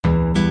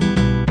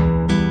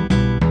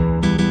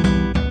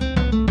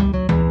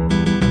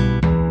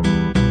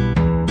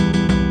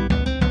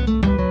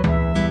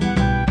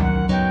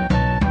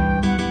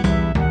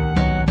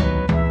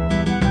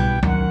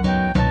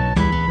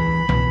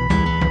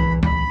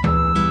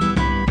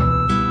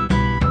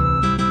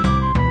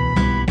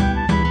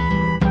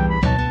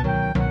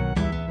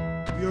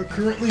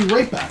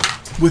right back.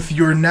 With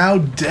your now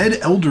dead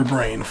elder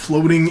brain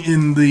floating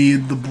in the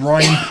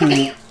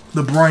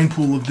brine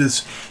pool of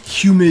this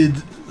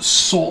humid,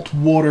 salt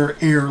water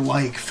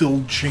air-like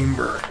filled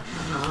chamber.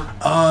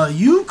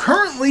 You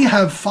currently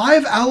have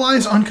 5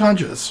 allies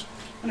unconscious.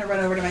 I'm gonna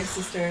run over to my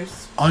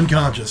sisters.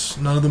 Unconscious,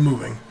 none of them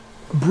moving.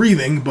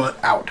 Breathing,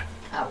 but out.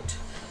 Out.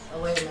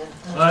 Oh, wait a minute.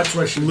 Oh, that's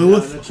why she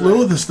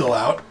Lilith is still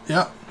out.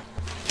 Yeah.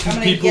 I'm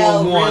gonna people yell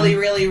on one. really,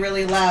 really,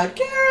 really loud.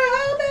 Kara,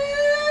 help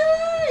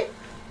me!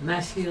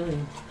 Mass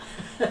healing.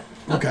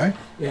 Okay.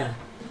 Yeah.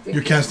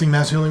 You're casting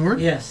Mass Healing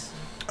Word? Yes.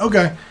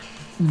 Okay.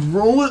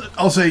 Roll it.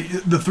 I'll say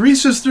the 3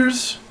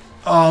 sisters,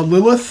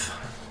 Lilith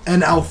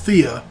and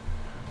Althea,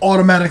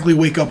 automatically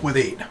wake up with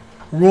 8.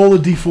 Roll a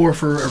d4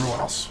 for everyone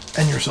else,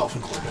 and yourself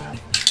included.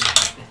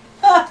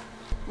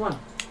 1.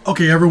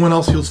 Okay, everyone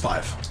else heals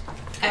 5.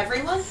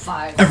 Everyone?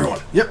 5. Everyone.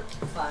 Yep.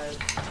 5.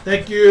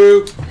 Thank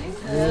you.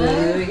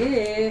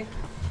 Yeah.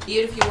 Even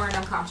if you weren't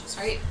unconscious,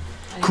 right?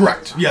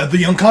 Correct. Yeah,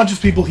 the unconscious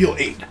people heal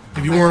 8.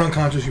 If you weren't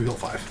unconscious, you heal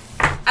 5.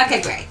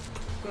 Okay, great.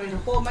 I'm going to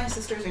hold my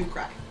sisters and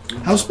cry.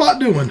 How's Spot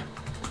doing?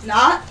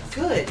 Not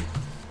good.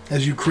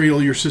 As you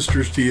cradle your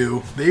sisters to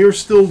you, they are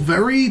still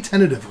very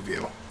tentative of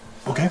you.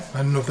 Okay, I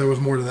don't know if there was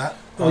more to that.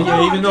 Oh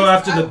yeah, even though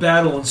after the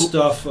battle and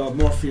stuff,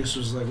 Morpheus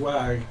was like, wow,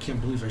 I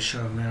can't believe I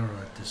shot an arrow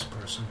at this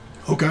person.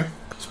 Okay.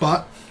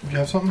 Spot, you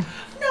have something?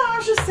 No, I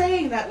was just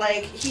saying that,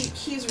 like, he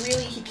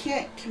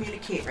can't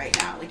communicate right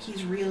now. Like,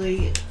 he's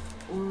really,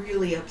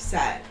 really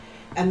upset.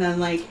 And then,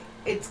 like,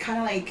 it's kind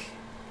of like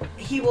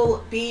he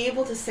will be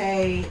able to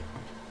say,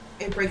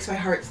 it breaks my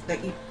heart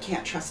that you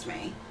can't trust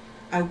me.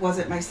 I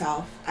wasn't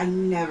myself. I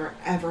never,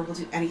 ever will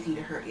do anything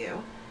to hurt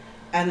you.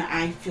 And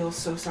I feel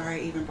so sorry I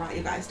even brought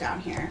you guys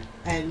down here.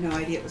 I had no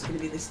idea it was going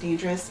to be this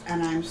dangerous,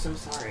 and I'm so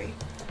sorry.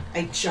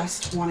 I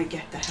just want to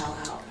get the hell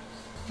out.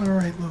 All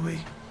right,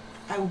 Louie.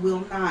 I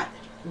will not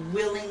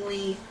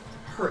willingly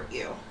hurt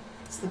you.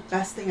 It's the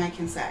best thing I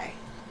can say.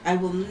 I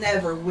will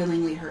never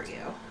willingly hurt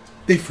you.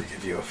 They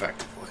forgive you,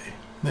 effectively.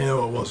 They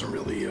know it wasn't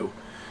really you.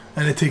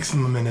 And it takes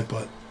them a minute,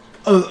 but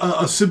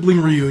a sibling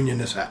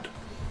reunion is had.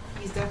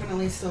 He's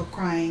definitely still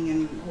crying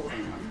and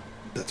holding on.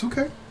 That's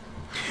okay.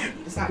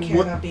 He does not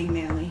care about being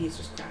manly. He's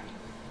just crying.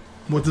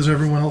 What does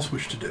everyone else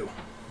wish to do?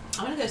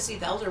 I'm gonna go see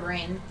the Elder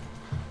Brain.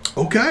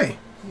 Okay.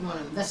 You want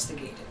to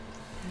investigate it?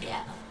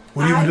 Yeah.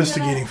 What are you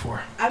investigating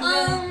for? I'm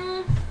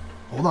gonna...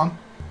 Hold on.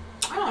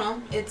 I don't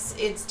know.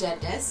 It's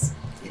deadness.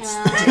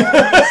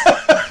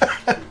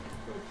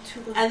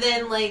 And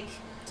then, like,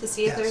 to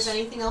see if there's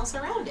anything else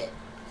around it.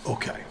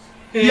 Okay.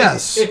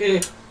 Yes.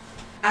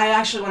 I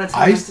actually want to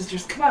tell my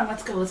sisters, come on,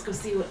 let's go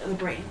see the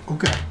brain.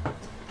 Okay.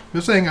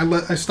 Just saying,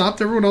 I stopped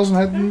everyone else and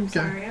had them.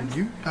 Sorry,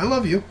 I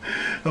love you.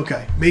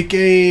 Okay. Make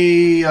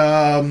a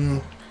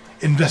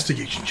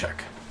investigation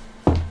check.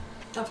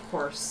 Of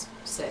course.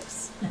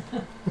 6.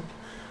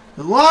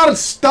 A lot of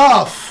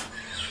stuff.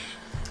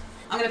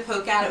 I'm gonna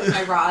poke at it with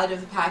my rod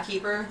of the Pack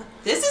Keeper.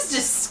 This is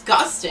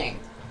disgusting.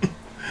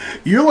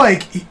 You're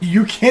like,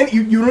 you can't,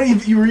 you don't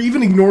even, you're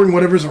even ignoring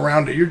whatever's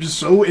around it. You're just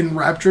so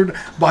enraptured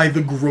by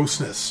the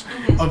grossness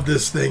of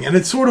this thing. And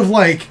it's sort of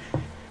like,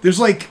 there's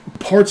like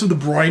parts of the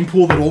brine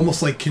pool that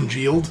almost like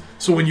congealed.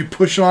 So when you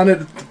push on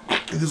it,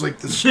 there's like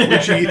this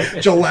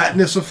squishy,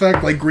 gelatinous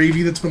effect, like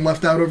gravy that's been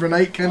left out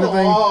overnight kind of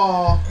thing.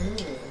 Oh.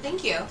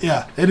 Thank you.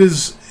 Yeah, it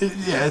is.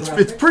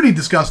 It's pretty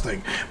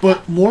disgusting.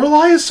 But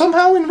Lorelai is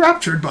somehow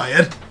enraptured by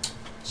it.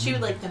 She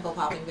would like nipple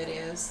popping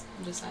videos.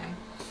 I'm just saying.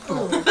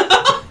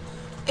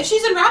 If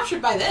she's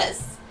enraptured by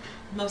this,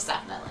 most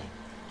definitely.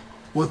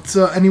 What's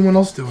anyone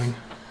else doing?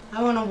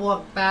 I want to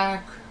walk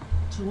back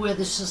to where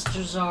the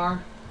sisters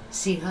are,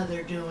 see how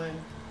they're doing.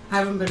 I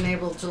haven't been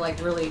able to like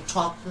really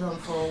talk to them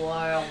for a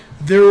while.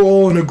 They're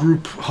all in a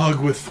group hug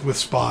with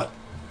Spot.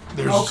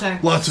 There's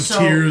lots of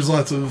tears,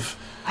 lots of...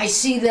 I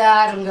see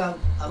that and go,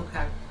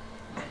 okay.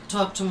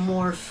 Talk to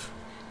Morph.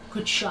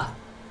 Good shot.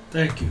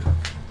 Thank you.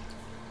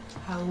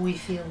 How are we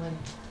feeling?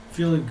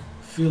 Feeling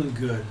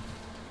good.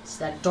 Is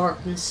that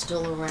darkness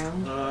still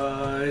around?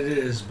 It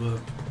is, but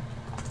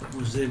I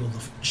was able to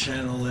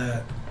channel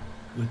that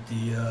with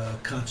the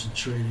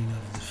concentrating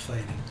of the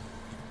fighting.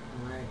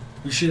 Alright.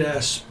 We should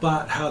ask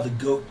Spot how the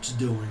goat's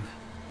doing.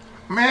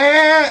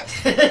 Meh!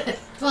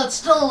 Well, it's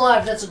still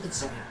alive. That's a good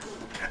sign.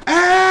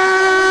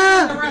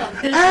 Ah!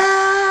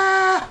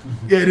 Ah!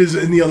 Yeah, it is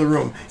in the other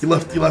room. You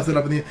left it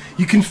up in the...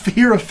 You can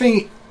hear a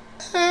faint...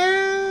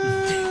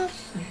 How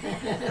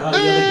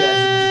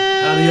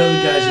the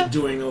other guys are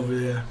doing over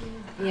there?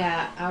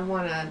 Yeah,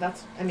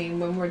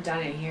 when we're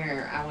done in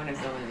here, I want to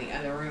go in the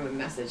other room and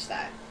message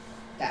that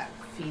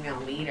female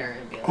leader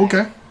and be like...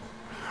 Okay.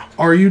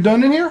 Are you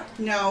done in here?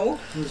 No.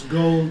 There's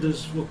gold,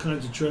 there's what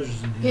kinds of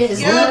treasures in here?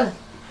 Yeah.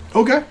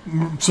 Okay.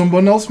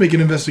 Someone else make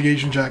an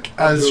investigation check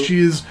as she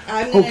is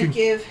I'm going to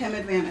give him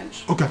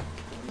advantage. Okay.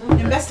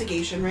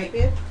 Investigation, right,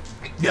 babe?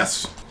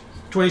 Yes.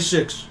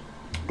 26.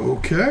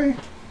 Okay.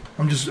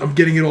 I'm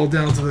getting it all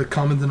down to the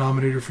common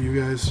denominator for you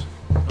guys.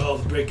 Oh,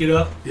 to break it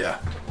up? Yeah.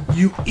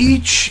 You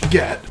each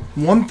get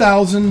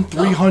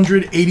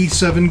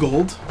 1,387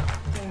 gold.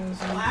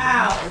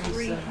 Wow.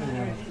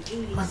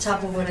 387.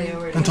 top of what I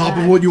already On top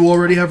had. of what you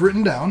already have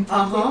written down.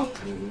 Uh-huh.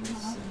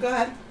 Go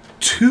ahead.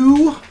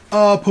 2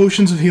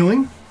 potions of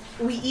healing.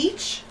 We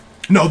each?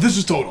 No, this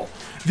is total.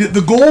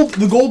 The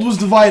gold was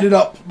divided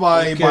up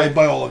by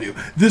all of you.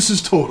 This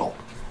is total.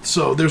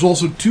 So there's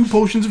also 2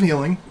 potions of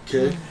healing,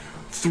 Okay.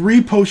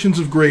 3 potions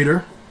of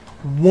greater,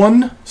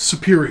 1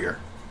 superior.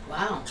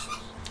 Wow.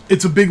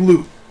 It's a big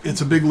loot.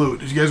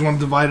 If you guys want to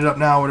divide it up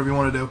now, whatever you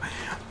want to do.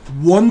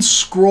 1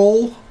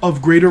 scroll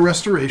of greater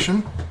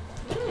restoration.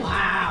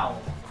 Wow.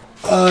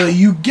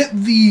 You get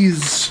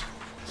these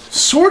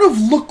sort of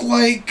look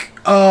like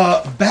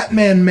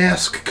Batman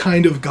mask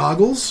kind of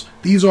goggles.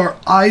 These are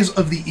Eyes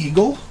of the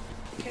Eagle.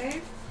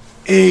 Okay.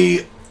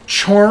 A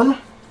charm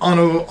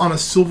on a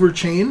silver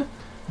chain.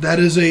 That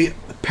is a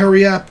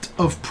periapt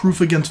of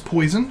proof against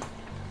poison.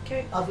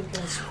 Okay. Up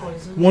against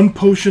poison. 1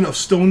 potion of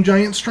stone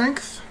giant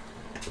strength.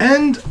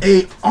 And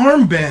a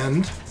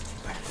armband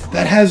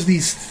that has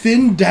these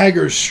thin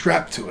daggers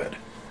strapped to it.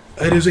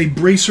 It is a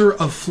bracer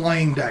of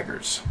flying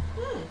daggers.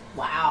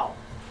 Wow.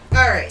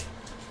 All right.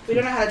 We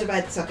don't know how to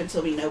divide this up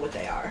until we know what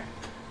they are,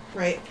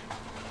 right?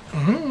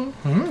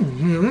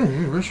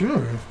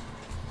 Sure.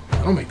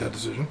 I don't make that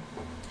decision.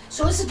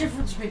 So what's the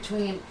difference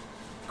between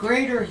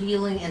greater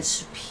healing and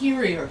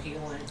superior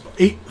healing?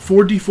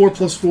 4d4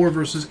 plus 4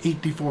 versus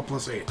 8d4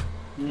 plus 8.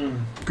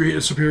 Mm.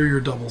 Greater superior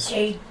doubles.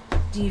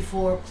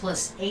 8d4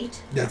 plus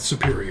 8? That's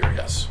superior,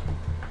 yes.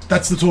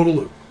 That's the total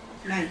loot.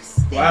 Nice.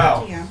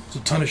 Wow. Yeah. It's a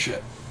ton of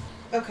shit.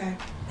 Okay.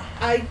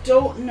 I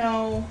don't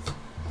know.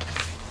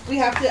 We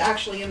have to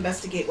actually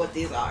investigate what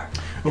these are.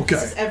 If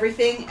this is Okay.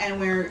 everything, and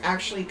we're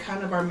actually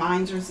kind of our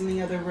minds are in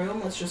the other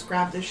room. Let's just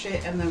grab this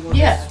shit, and then we'll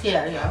Yeah, just,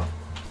 yeah.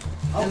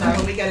 And then when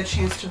Okay. we get a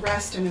chance to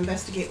rest and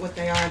investigate what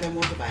they are, then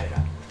we'll divide it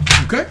up.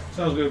 Okay.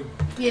 Sounds good.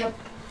 Yep.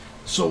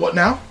 So what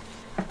now?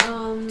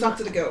 Talk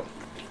to the goat.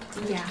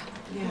 Yeah.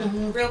 Yeah.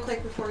 Mhm. Real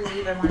quick before we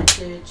leave, I wanted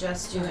to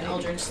just do an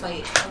Eldritch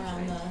Sight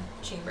around the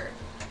chamber.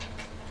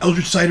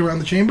 Eldritch Sight around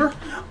the chamber.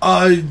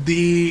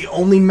 The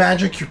only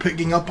magic you're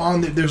picking up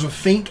on, there's a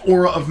faint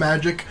aura of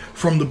magic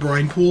from the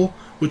brine pool,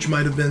 which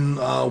might have been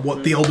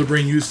what the Elder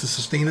Brain used to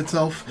sustain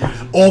itself.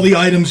 All the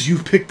items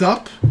you've picked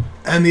up,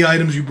 and the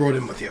items you brought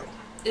in with you.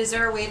 Is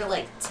there a way to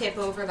like tip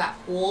over that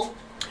pool?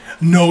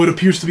 No, it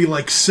appears to be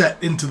like set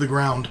into the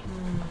ground.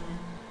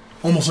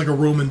 Almost like a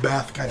Roman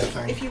bath kind of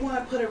thing. If you want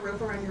to put a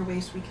rope around your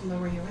waist, we can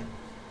lower you in.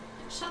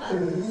 Shut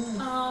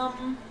up.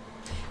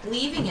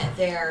 Leaving it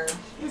there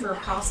for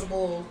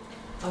possible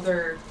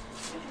other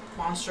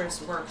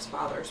monstrous works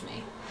bothers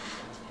me.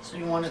 So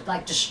you want to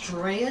like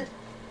destroy it?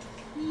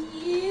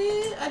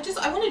 Yeah,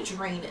 I want to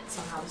drain it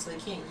somehow so they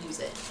can't use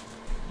it.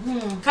 Hmm.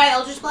 Can I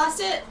Eldritch Blast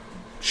it?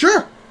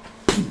 Sure.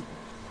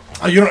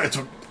 It's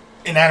an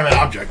inanimate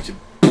object.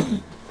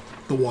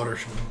 The water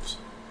moves.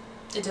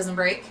 It doesn't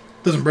break.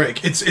 Doesn't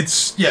break.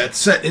 It's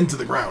set into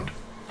the ground.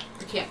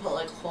 You can't put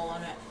like a hole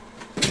in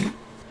it.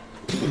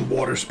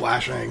 Water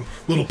splashing.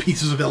 Little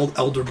pieces of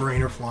elder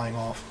brain are flying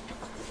off.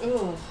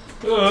 Ooh.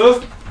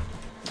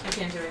 I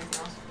can't do anything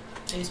else.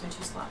 I used my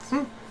 2 slots. I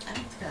don't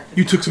think I could.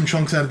 You took some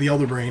chunks out of the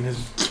elder brain.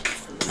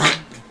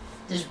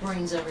 There's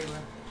brains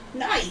everywhere.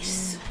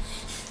 Nice.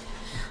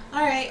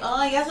 Alright, well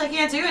I guess I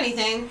can't do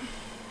anything.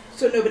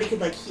 So nobody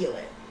could like heal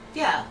it.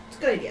 Yeah. It's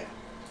a good idea.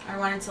 I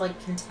wanted to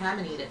like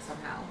contaminate it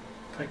somehow.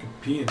 I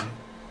could pee in it.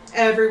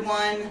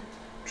 Everyone,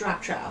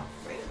 drop trowel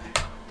right in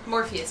there.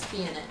 Morpheus,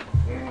 pee in it.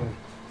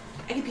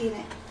 I can pee in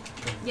it.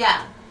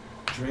 Yeah.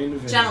 Drain the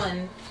vein.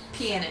 Gentlemen,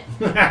 pee in it.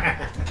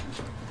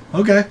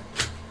 Okay.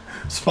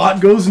 Spot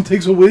goes and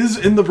takes a whiz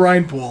in the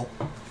brine pool.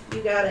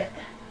 You got it.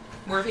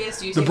 Morpheus,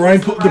 do you The take brine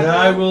this to pool- the Yeah,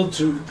 brine I pool? will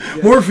too.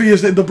 Yeah.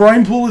 Morpheus, the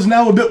brine pool is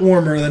now a bit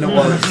warmer than it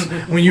was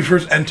when you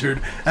first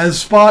entered, as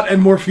Spot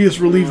and Morpheus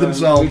relieve We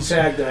themselves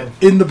tagged them.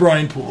 in the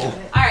brine pool.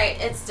 Alright,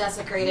 it's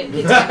desecrated,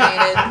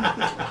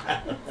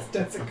 contaminated.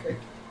 That's a great.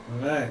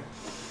 Alright.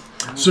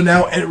 So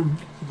now,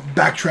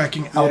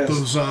 backtracking out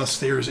Yes. those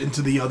stairs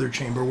into the other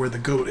chamber where the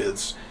goat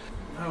is.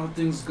 How are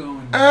things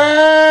going?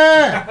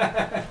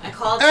 Ah! I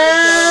called to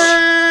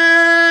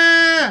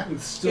Ah!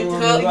 It's still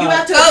on Go, the you lot.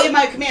 have to obey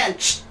my command.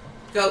 Shh.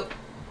 the goat. Goat,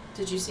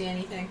 did you see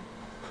anything?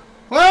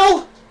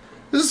 Well,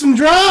 there's some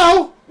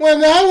drow went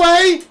that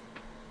way.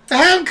 They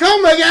haven't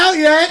come back out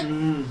yet.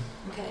 Mm.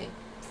 Okay.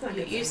 It's not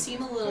You, good. you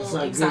seem a That's little not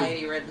good.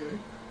 anxiety ridden.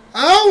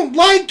 I don't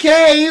like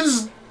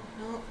caves.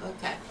 No?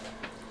 Okay.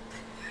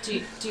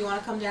 Do you want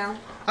to come down?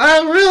 I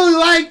don't really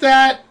like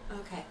that.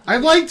 Okay.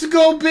 I'd like to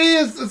go be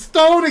a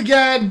stone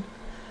again.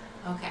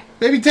 Okay.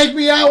 Maybe take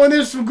me out when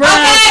there's some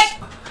grass. Okay!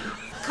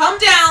 Come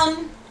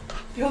down!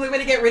 The only way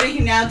to get rid of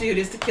you now, dude,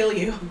 is to kill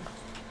you.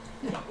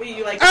 What do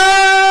you like?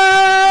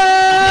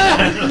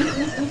 Ah!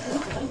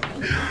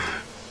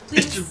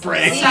 Please your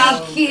brain.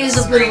 stop He is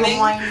a bit of a screaming.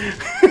 whiny.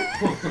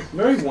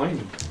 Very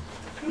whiny.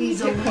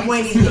 He's a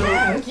whiny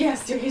little. Yeah,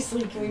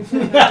 seriously, can we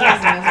put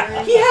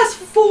that He has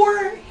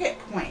 4 hit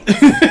points.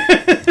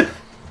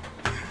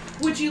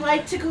 Would you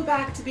like to go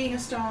back to being a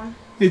stone?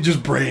 It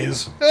just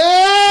brays.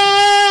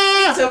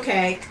 Ah! It's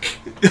okay.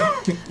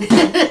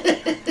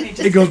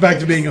 It goes back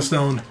to being a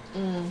stone.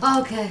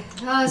 Okay,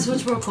 it's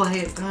much more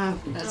quiet.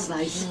 That's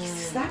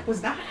nice. That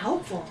was not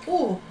helpful.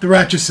 Oh. The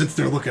rat just sits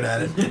there looking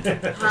at it.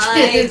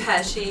 Hi,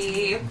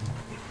 Pesci.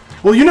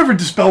 Well, you never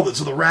dispelled it,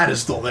 so the rat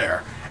is still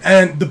there.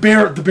 And the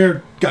bear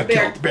got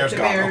killed. The bear's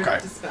gone. Okay.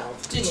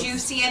 Dispelled. Did you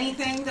see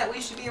anything that we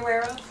should be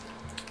aware of?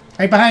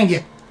 Right behind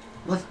you.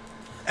 What?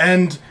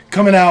 And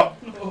coming out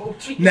Oh,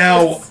 Jesus.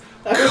 now,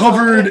 That was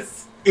covered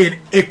awful. in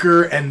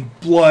ichor and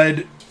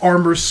blood,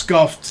 armor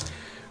scuffed,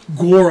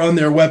 gore on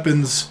their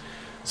weapons,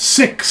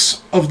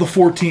 6 of the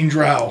 14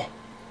 Drow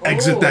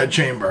exit that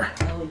chamber.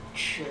 Oh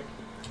shit.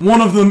 One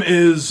of them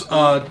is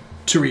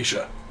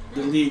Teresha.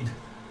 The lead.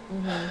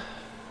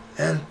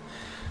 And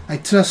I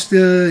trust it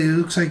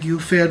looks like you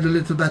fared a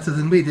little better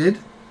than we did.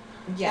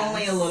 Yes.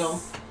 Only a little.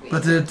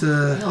 But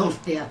Oh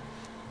yeah.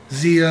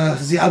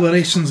 the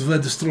aberrations were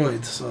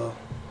destroyed, so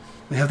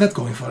we have that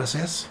going for us,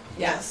 yes?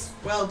 Yes.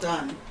 Well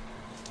done.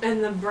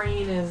 And the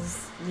brain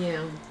is,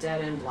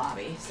 dead and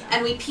blobby. So.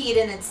 And we peed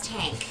in its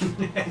tank.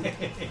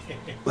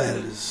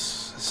 Well,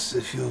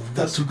 if you've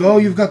got to go,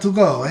 you've got to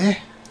go, eh?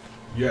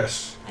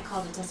 Yes. I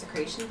called it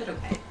desecration, but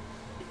okay.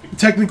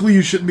 Technically,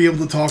 you shouldn't be able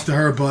to talk to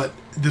her, but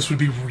this would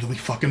be really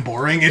fucking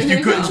boring if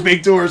you couldn't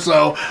speak to her,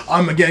 so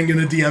I'm again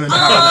going to DM Empower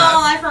that.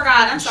 Oh, I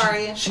forgot. I'm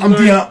sorry.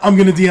 I'm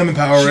going to DM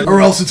Empower it,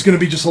 or else it's going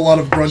to be just a lot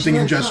of grunting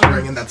and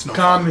gesturing, and that's no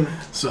fun.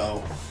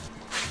 So,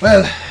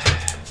 well,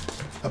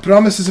 a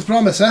promise is a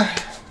promise, huh?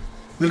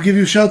 We'll give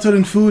you shelter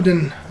and food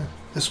and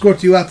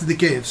escort you out to the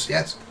caves,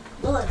 yes?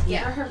 Well,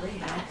 Give her ring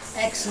back.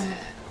 Excellent.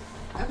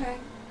 Okay.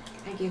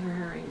 I gave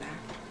her ring back.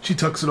 She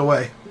tucks it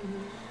away.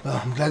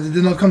 Well, I'm glad it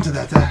did not come to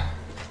that, huh?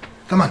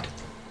 Come on.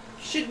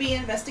 Should we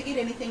investigate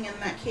anything in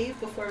that cave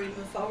before we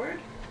move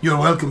forward? You're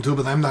welcome to,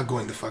 but I'm not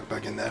going to fuck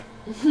back in there.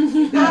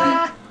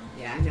 Got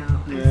Yeah, I know.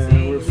 I'm Yeah,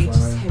 saying we're we just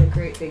fine. hit a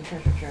great big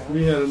treasure trove.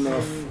 We had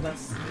enough. And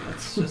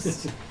let's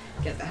just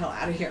get the hell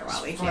out of here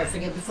while we Before I can.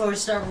 forget, before we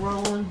start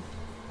rolling,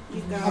 it.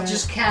 You got I'll it.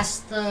 just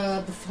cast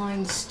the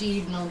flying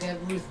steed and I'll get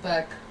Ruth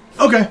back.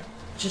 Okay.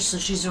 Just so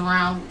she's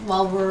around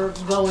while we're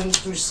going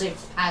through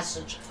safe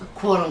passage,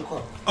 quote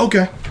unquote.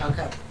 Okay.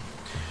 Okay.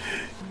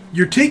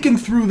 You're taken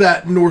through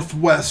that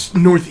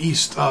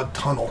northeast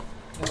tunnel.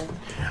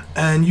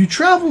 And you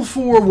travel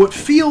for what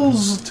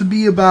feels to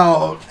be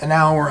about an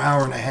hour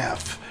and a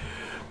half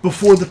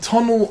before the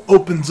tunnel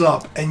opens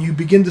up and you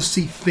begin to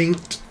see a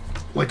faint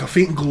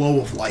glow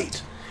of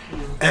light.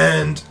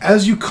 And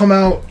as you come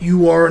out,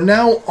 you are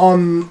now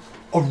on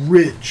a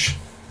ridge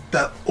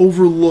that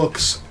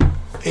overlooks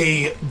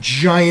a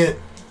giant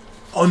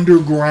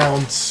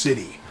underground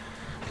city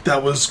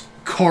that was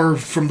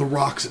carved from the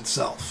rocks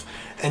itself.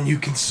 And you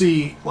can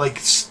see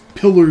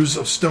pillars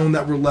of stone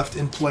that were left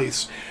in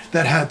place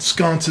that had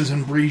sconces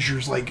and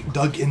braziers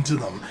dug into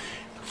them.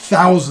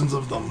 Thousands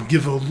of them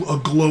give a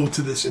glow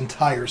to this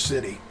entire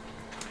city.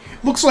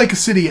 Looks like a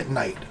city at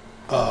night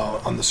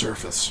on the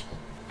surface.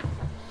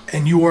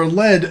 And you are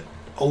led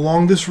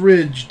along this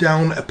ridge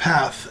down a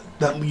path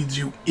that leads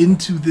you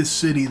into this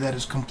city that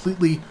is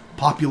completely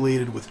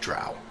populated with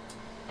Drow.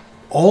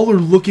 All are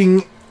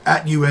looking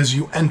at you as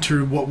you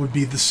enter what would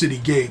be the city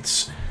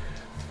gates,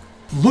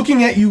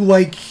 looking at you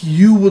like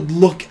you would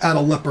look at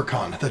a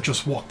leprechaun that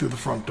just walked through the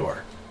front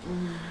door.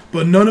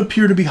 But none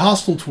appear to be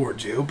hostile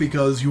towards you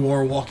because you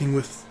are walking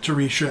with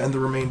Teresha and the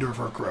remainder of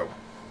her crew.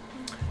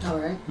 All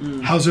right.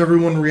 How's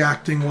everyone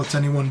reacting? What's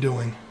anyone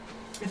doing?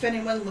 If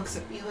anyone looks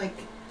at me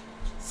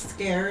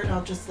scared,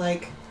 I'll just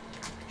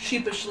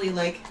sheepishly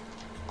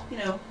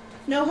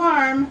no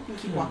harm, and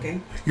keep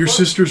walking. Your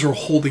sisters are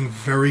holding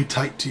very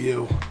tight to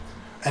you,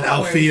 and No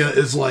Althea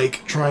is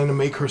trying to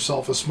make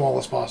herself as small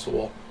as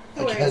possible.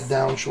 No worries. Head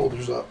down,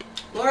 shoulders up.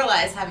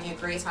 Lorelai is having a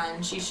great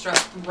time. She struck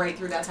right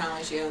through that town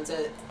like she owns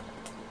it.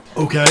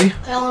 Okay.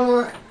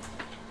 Eleanor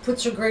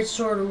puts her great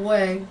sword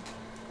away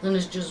and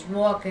is just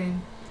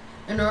walking,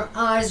 and her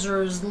eyes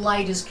are as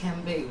light as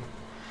can be.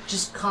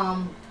 Just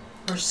calm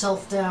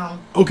herself down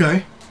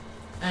Okay.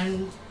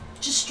 and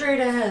just straight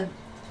ahead.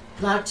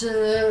 Not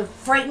to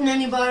frighten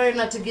anybody,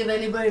 not to give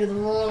anybody the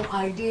wrong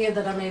idea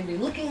that I may be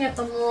looking at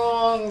them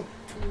wrong.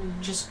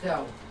 Just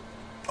go.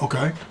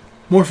 Okay.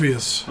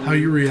 Morpheus, how are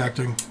you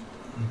reacting?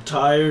 I'm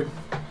tired.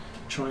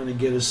 Trying to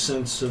get a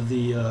sense of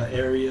the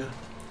area.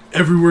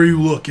 Everywhere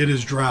you look, it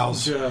is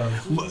Drows.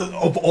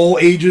 Of all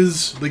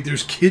ages,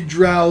 there's kid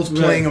Drows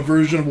playing a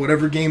version of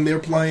whatever game they're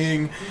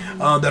playing,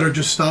 that are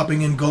just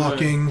stopping and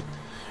gawking. Right.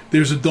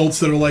 There's adults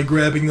that are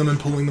grabbing them and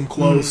pulling them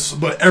close,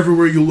 but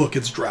everywhere you look,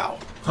 it's Drow.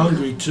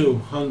 Hungry too.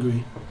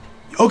 Hungry.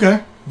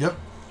 Okay. Yep.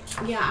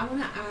 Yeah, I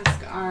want to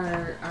ask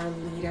our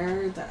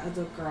leader,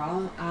 the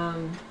girl,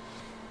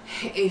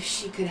 if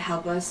she could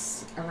help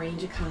us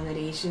arrange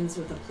accommodations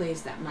with a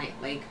place that might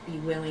be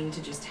willing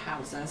to just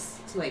house us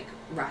to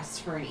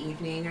rest for an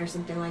evening or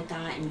something like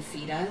that and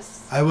feed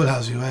us. I will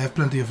house you. I have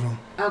plenty of room.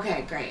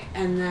 Okay, great.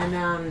 And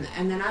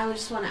then I would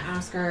just want to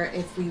ask her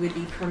if we would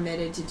be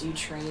permitted to do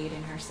trade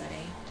in her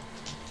city,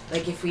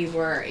 if we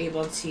were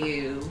able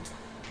to,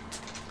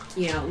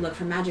 look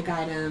for magic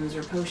items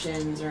or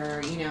potions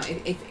or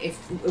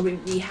if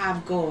we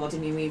have gold. I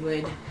mean,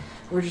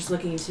 we're just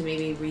looking to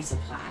maybe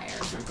resupply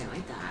or something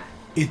like that.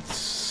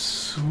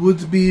 It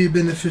would be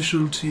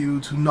beneficial to you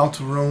to not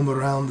roam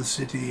around the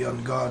city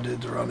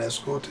unguarded or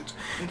unescorted.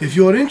 If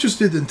you're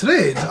interested in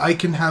trade, I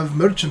can have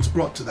merchants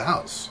brought to the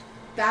house.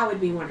 That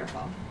would be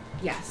wonderful.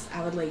 Yes,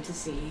 I would like to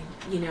see,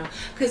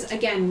 because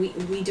again,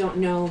 we don't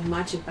know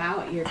much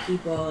about your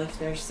people. If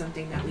there's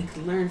something that we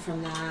could learn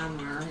from them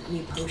or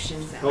any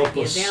potions that might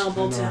be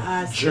available to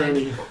us,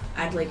 journey.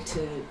 I'd like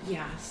to,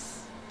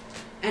 yes.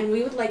 And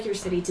we would like your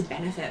city to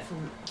benefit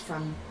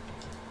from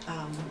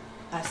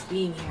us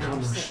being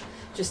here,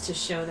 just to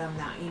show them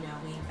that, we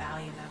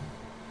value them.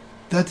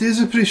 That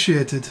is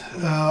appreciated.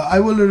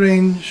 I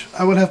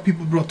will have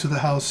people brought to the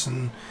house,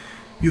 and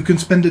you can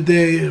spend a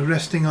day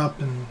resting up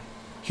and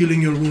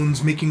healing your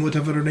wounds, making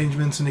whatever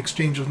arrangements in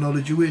exchange of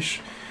knowledge you wish.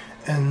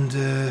 And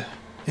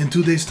in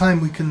 2 days' time,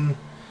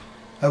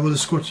 I will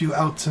escort you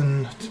out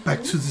and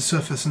back to the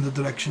surface in the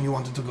direction you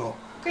wanted to go.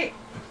 Great.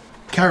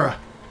 Kara.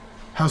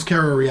 How's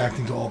Kara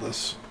reacting to all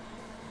this?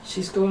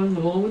 She's going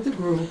along with the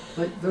group,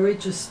 but very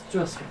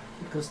distrustful,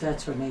 because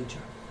that's her nature.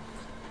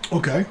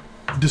 Okay.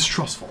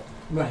 Distrustful.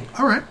 Right.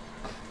 All right.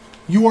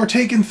 You are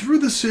taken through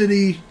the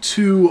city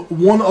to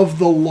one of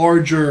the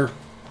larger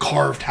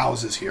carved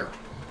houses here.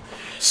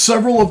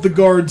 Several of the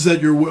guards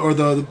that you're with, or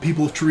the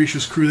people of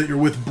Teresha's crew that you're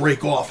with,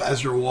 break off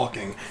as you're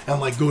walking and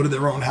go to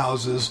their own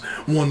houses.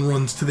 One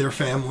runs to their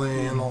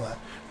family and all that.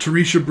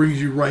 Teresha brings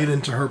you right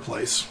into her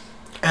place.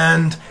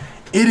 And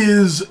it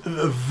is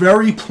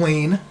very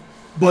plain,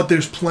 but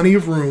there's plenty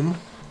of room.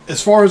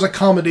 As far as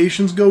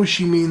accommodations go,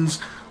 she means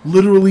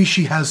literally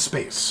she has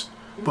space.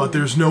 But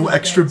there's no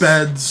extra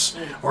beds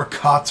or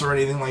cots or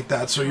anything like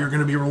that, so you're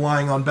going to be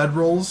relying on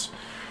bedrolls.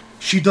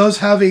 She does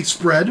have a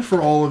spread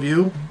for all of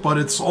you, but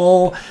it's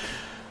all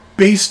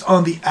based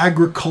on the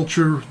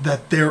agriculture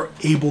that they're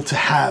able to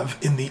have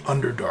in the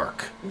Underdark.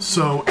 Mm-hmm.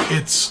 So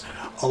it's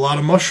a lot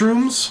of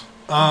mushrooms.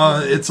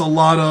 It's a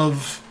lot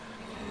of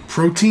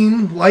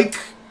protein-like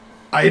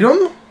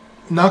item.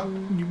 Not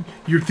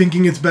you're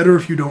thinking it's better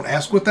if you don't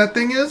ask what that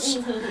thing is.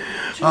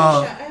 Trisha,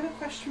 I have a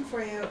question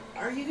for you.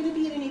 Are you going to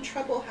be in any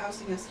trouble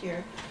housing us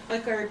here?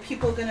 Are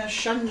people going to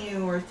shun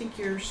you or think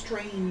you're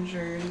strange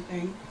or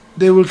anything?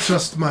 They will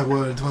trust my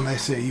word when I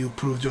say you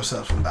proved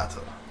yourself in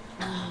battle.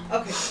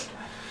 Okay.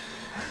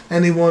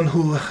 Anyone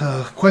who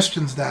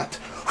questions that,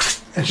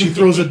 and she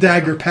throws a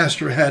dagger past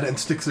your head and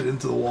sticks it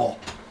into the wall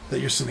that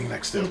you're sitting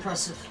next to.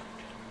 Impressive.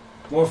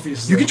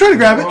 Morpheus. You can try to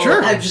grab it,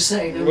 sure. I'm just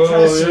saying,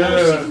 Well, impressive.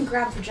 yeah. She can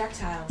grab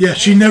projectiles. Yeah,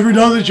 she never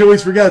does it. She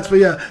always forgets. But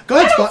yeah, go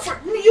ahead,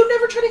 Spot. You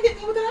never try to hit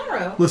me with an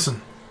arrow. Listen.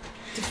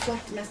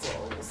 Deflect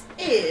missiles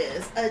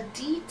is a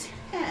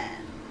D10.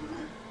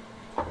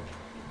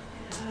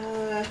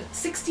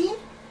 16?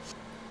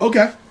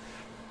 Okay.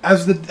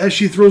 As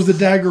she throws the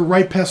dagger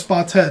right past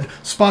Spot's head,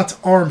 Spot's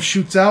arm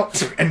shoots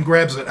out and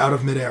grabs it out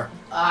of midair.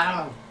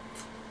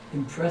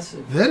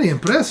 Impressive. Very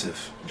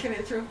impressive. Can I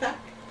throw it back?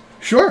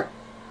 Sure.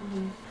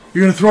 Mm-hmm.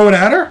 You're gonna throw it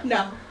at her?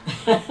 No.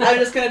 I'm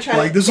just gonna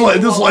try. This will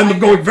end up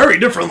going very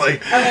differently.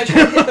 I'm gonna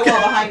try to hit the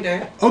wall behind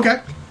her.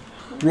 Okay.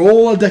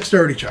 Roll a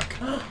dexterity check.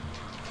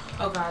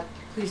 Oh God.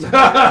 Please don't.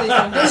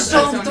 Please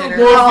don't hit her.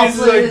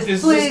 Morpheus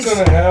is like, is this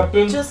gonna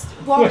happen? Just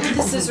walk with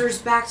the scissors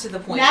back to the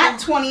point. Nat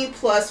 20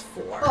 plus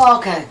 4. Oh,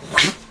 okay.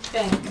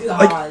 Thank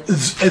God.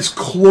 As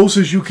close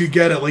as you could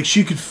get it.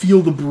 She could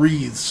feel the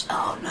breeze.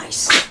 Oh,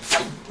 nice.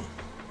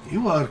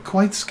 You are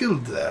quite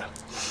skilled there.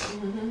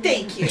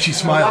 Thank you. And she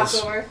smiles.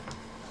 Walk over.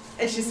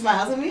 And she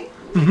smiles at me.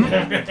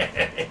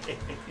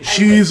 Mm-hmm.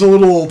 She's a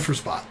little old for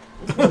Spot.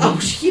 Oh,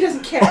 he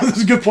doesn't care.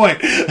 That's a good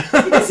point.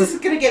 This is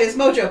gonna get his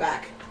mojo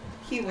back.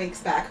 He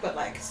winks back, but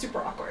super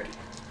awkward.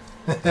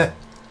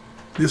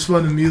 This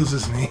one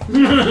amuses me.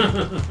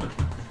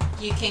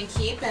 You can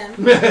keep him.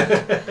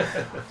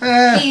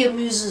 He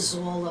amuses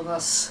all of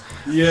us.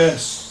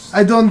 Yes.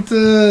 I don't.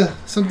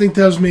 Something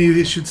tells me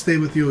he should stay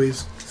with you. He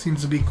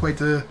seems to be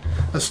quite a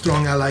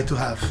strong ally to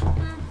have.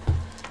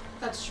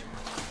 That's true.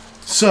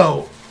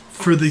 So,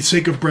 for the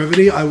sake of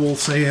brevity, I will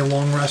say a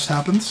long rest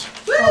happens.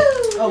 Woo!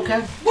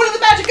 Okay. What are the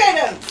magic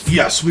items?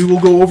 Yes, we will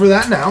go over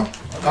that now.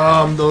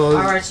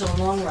 Alright, so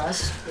long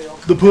rest.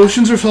 The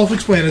potions are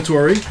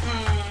self-explanatory.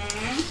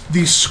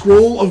 The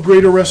Scroll of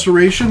Greater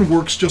Restoration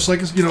works just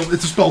like, it's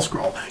a spell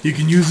scroll. You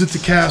can use it to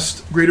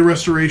cast Greater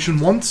Restoration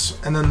once,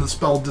 and then the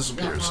spell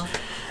disappears.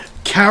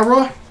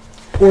 Kara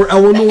or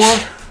Eleanor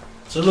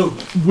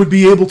would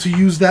be able to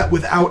use that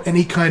without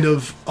any kind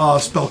of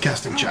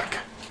spellcasting check.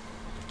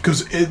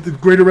 Because the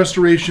Greater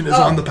Restoration is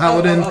on the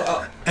Paladin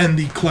and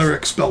the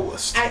Cleric spell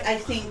list. I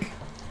think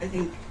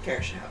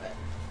Kara should have it.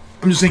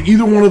 I'm just saying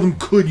either one of them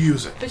could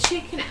use it. But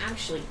she can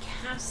actually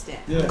cast it.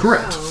 Yeah.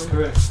 Correct.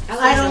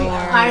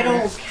 I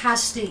don't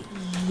cast it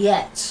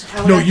yet.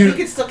 No, you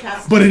can still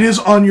cast it. But it is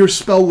on your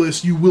spell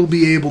list. You will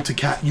be able to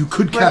cast. You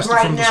could cast it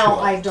from the scroll.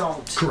 Right now, I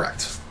don't.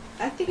 Correct.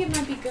 I think it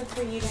might be good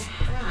for you to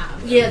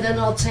have. Yeah, then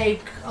I'll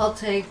take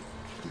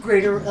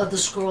greater the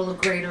Scroll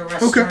of Greater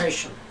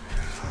Restoration.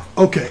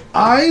 Okay.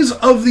 Eyes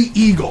of the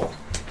Eagle.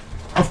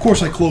 Of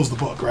course, I closed the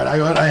book, right?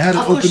 I had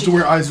it open to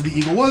where Eyes of the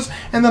Eagle was,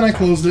 and then I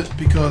closed it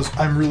because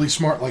I'm really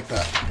smart like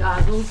that.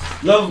 God.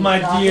 Love my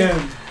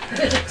DM.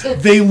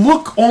 They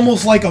look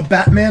almost like a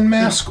Batman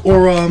mask,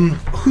 or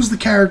who's the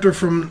character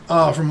from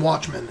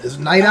Watchmen? Is it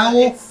Night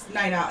Owl? It's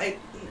Night Owl. I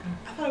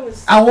thought it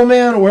was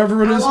Owlman, or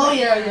whatever it is. Oh,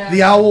 yeah.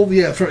 The owl,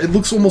 yeah. It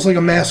looks almost like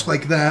a mask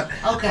like that.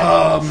 Okay.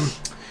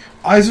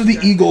 Eyes of the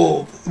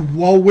Eagle.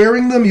 While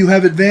wearing them, you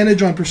have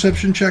advantage on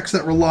perception checks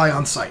that rely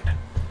on sight.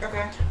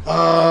 Okay.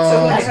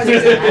 That's So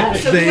good.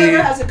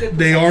 whoever has a good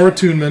They perception. are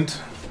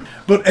attunement.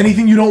 But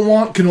anything you don't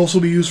want can also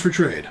be used for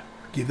trade.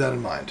 Keep that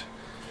in mind.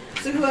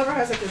 So whoever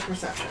has a good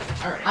perception.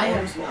 All right. I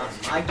have none.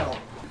 I don't.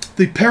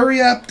 The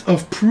Periapt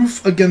of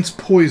Proof Against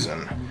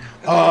Poison.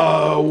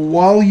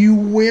 While you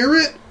wear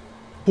it,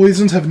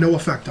 poisons have no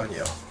effect on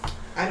you.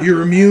 I don't You're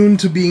know. immune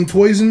to being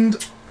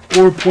poisoned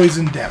or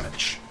poison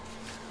damage.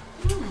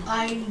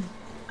 I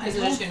Is it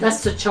don't. attunement?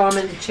 That's the charm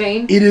and the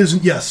chain. It is,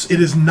 yes,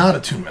 it is not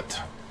attunement.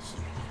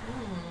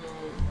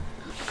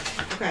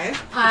 Okay.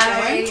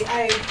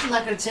 I'm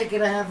not going to take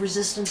it. I have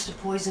resistance to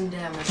poison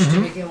damage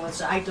Mm-hmm. to begin with,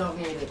 so I don't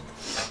need it.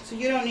 So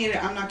you don't need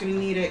it. I'm not going to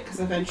need it because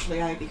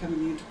eventually I become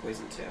immune to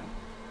poison too.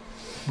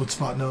 Would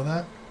Spot know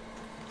that?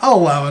 I'll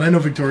allow it. I know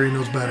Victoria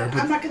knows better, I'm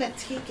but not going to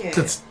take it.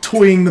 that's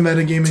toying the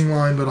metagaming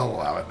line, but I'll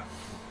allow it.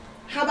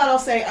 How about I'll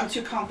say I'm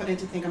too confident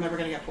to think I'm ever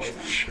going to get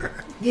poisoned. Sure.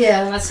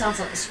 Yeah, that sounds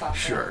like a spot.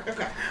 Sure.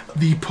 Okay.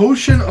 The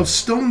Potion of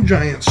Stone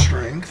Giant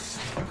Strength.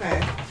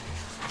 Okay.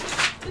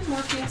 Did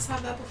Morpheus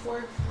have that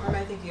before? Or am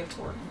I thinking of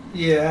Tor?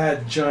 Yeah, I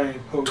had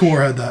giant potion.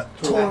 Tor had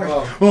that. Tor.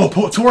 Oh, Well,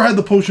 Tor had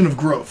the Potion of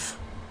Growth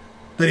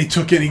that he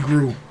took and he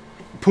grew.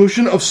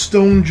 Potion of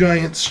Stone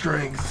Giant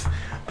Strength.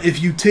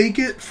 If you take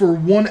it for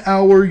 1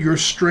 hour, your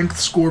strength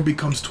score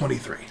becomes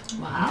 23,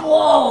 Wow.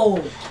 Whoa!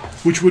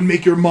 which would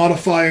make your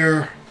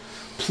modifier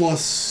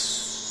plus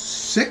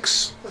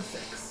 6. Plus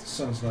 6.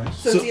 sounds nice.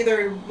 So, So- it's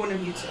either one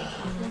of you two.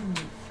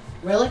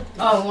 Really?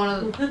 Oh, one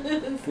of the.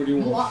 What do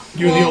you want?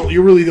 What?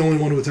 You're really the only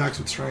one who attacks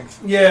with strength.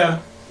 Yeah,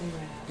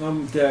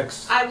 I'm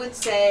Dex. I would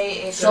say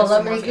it So goes to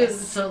let me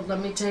Morpheus. let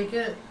me take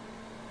it.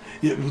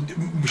 Yeah,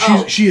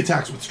 Oh. she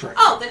attacks with strength.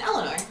 Oh, then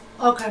Eleanor.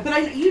 Okay.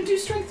 But you do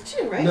strength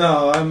too, right?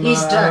 No, I'm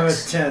He's I'm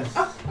Dex. at 10.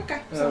 Oh,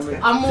 okay. Sounds good.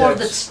 I'm more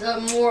Dex.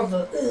 of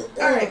the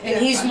All right, and yeah,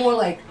 he's fine. more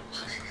like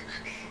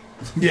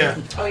Yeah,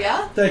 Oh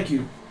yeah. Thank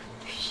you.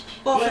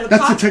 Well, for the,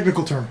 that's the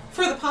technical term.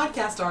 for the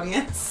podcast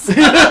audience.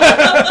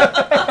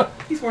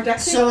 He's more dexy.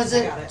 so. Is I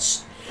it got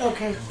it.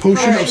 okay?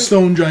 Potion Alright. of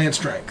Stone Giant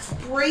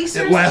Strength.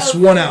 Bracers It lasts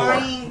of 1 hour.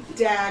 flying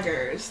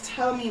daggers.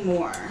 Tell me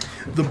more.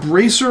 The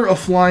Bracer of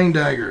Flying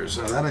Daggers.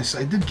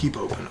 I did keep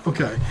open.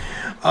 Okay.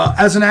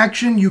 As an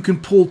action, you can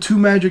pull 2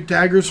 magic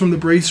daggers from the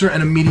bracer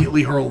and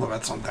immediately hurl them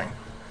at something,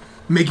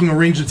 making a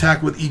ranged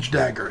attack with each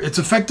dagger. It's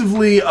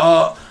effectively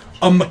a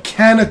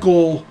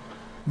mechanical,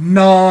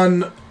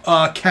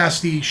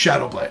 non-casty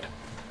Shadow Blade.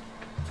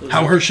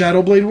 How her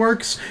Shadow Blade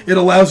works, it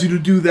allows you to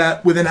do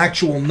that with an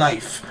actual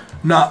knife,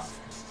 not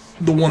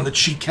the one that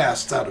she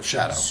casts out of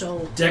Shadow.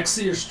 So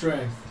Dexy or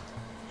strength?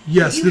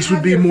 Yes, You this would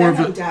have be your more of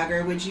Venom a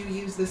dagger. Would you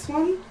use this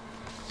one?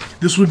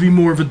 this would be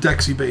more of a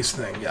Dexy based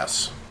thing.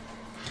 Yes.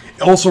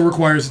 It also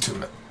requires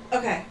attunement.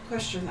 Okay.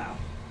 Question though.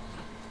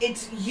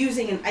 It's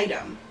using an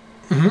item,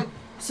 Mhm.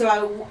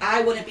 so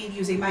I wouldn't be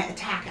using my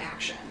attack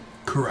action.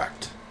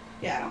 Correct.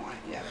 Yeah, I don't want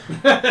it.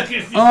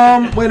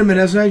 Yeah. Wait a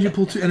minute. As an action, you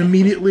pull 2 and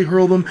immediately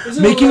hurl them, Is it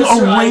a making a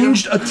lesser item?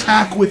 ranged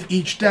attack with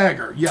each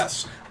dagger.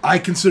 Yes, I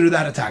consider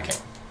that attacking.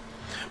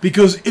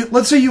 Because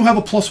let's say you have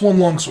a +1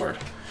 longsword,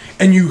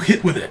 and you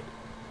hit with it.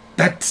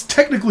 That's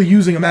technically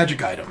using a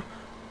magic item.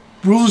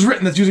 Rules is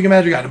written that's using a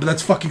magic item, but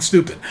that's fucking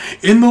stupid.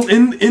 In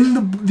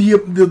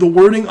the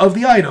wording of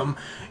the item,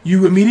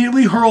 you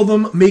immediately hurl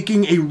them,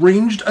 making a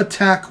ranged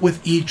attack with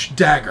each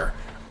dagger.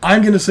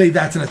 I'm gonna say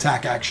that's an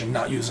attack action,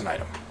 not use an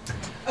item.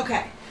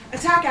 Okay.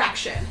 Attack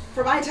action.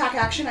 For my attack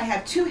action, I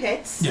have 2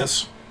 hits.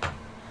 Yes.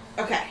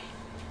 Okay.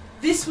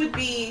 This would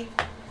be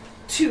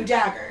 2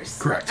 daggers.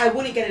 Correct. I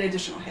wouldn't get an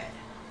additional hit,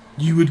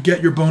 You would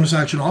get your bonus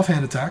action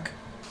offhand attack.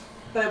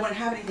 but I wouldn't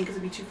have anything because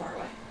it'd be too far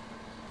away.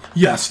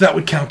 Yes, that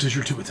would count as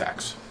your 2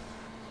 attacks.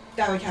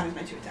 That would count as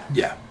my 2 attacks.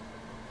 Yeah,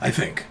 I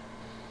think.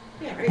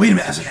 Yeah, right. Wait a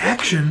minute, as an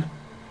action?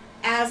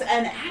 As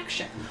an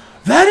action.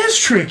 That is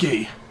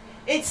tricky.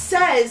 It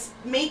says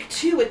make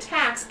 2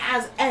 attacks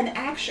as an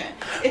action.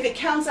 If it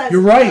counts as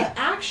You're right. an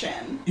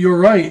action, You're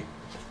right.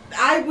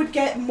 I would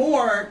get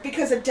more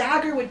because a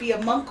dagger would be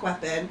a monk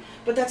weapon,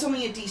 but that's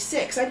only a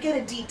D6. I'd get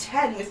a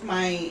D10 with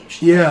my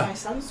my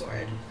sun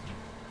sword.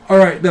 All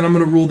right, then I'm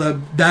going to rule that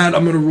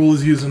I'm going to rule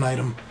as use an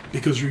item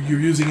because you're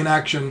using an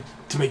action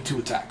to make 2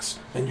 attacks,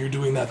 and you're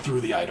doing that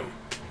through the item.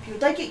 If you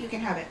would like it, you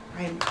can have it.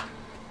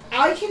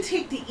 I can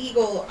take the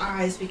eagle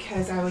eyes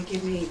because that would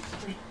give me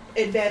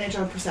advantage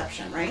on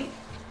perception, right?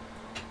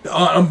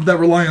 That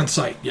rely on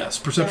sight. Yes,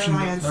 perception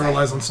That that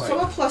relies on sight. So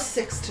I'm a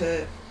 +6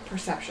 to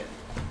perception.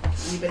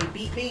 Anybody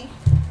beat me?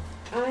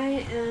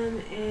 I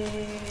am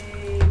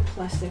a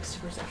 +6 to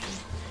perception.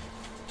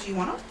 Do you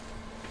want them?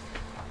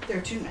 They're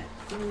attunement.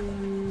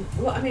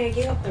 Well, I mean, I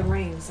gave up the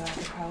ring, so I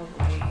could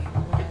probably.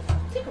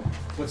 Take them.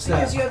 What's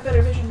Because that? you have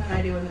better vision than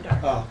I do in the dark.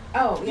 Oh,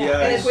 Oh, yeah. Yeah,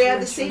 And if we had the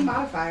That's same true.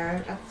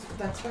 modifier,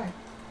 that's fine.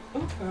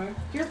 Okay.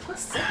 You're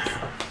 +6.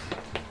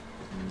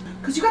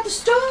 Because you got the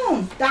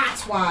stone.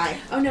 That's why.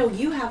 Oh no,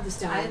 you have the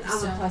stone. I have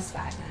the I'm stone.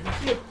 a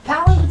 +5 then.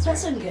 Paladin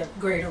doesn't get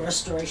greater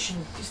restoration.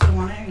 Do you still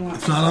want it? Or you want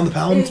It's not on the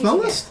paladin Yeah, spell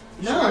you list?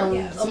 No, Sure,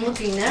 yeah. I'm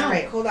looking now. All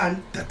right, hold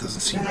on. That doesn't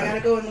seem Then I gotta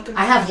right. go and look at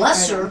I have the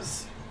lesser.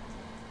 items.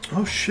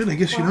 Oh shit, I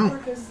guess you don't.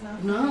 Clockwork is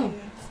nothing. No.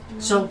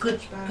 So good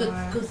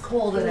Battle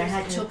call that I axe,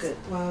 had boots, took it.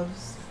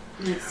 Gloves.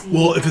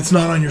 Well, if it's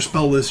not on your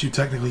spell list, you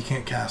technically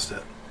can't cast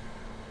it.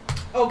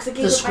 Oh, because it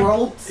gave The up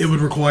scroll? It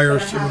would require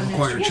But I have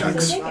an extra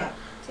checks. one.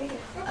 Take it.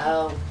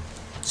 Oh.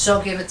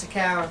 So give it to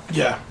Kara.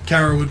 Yeah,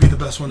 Kara would be the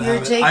best one to You're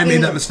have it. I made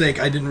taking- that mistake.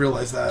 I didn't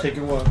realize that.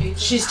 Taking what?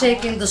 She's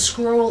taking the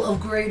scroll of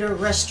greater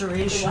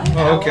restoration.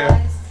 Oh, okay.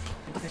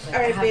 All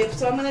right, babe.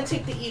 So I'm gonna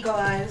take the eagle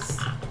eyes.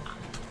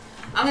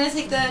 I'm gonna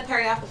take the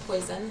periapple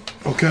poison.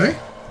 Okay.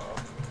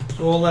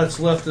 So all that's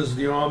left is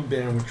the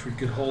armband, which we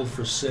could hold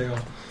for sale.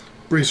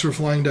 Bracer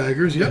flying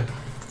daggers, yep.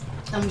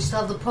 And we still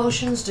have the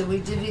potions. Did we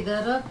divvy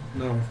that up?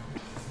 No.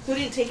 Who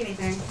didn't take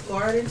anything?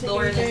 Laura didn't take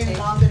Laura didn't anything. take-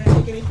 Mom didn't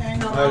take anything.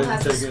 No, I Mom didn't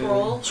has the take any.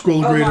 scroll. Scroll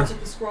of Oh, Mom greater. took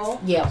the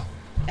scroll, Yeah.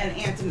 and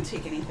Aunt didn't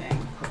take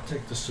anything. I'll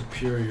take the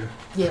superior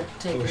Yeah,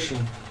 take it.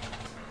 potion.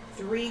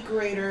 3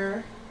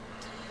 greater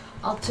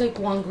I'll take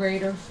one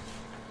greater.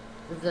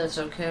 If that's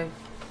okay.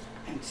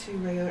 and 2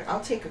 regular. I'll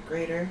take a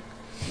greater.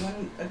 You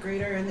want a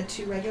greater and the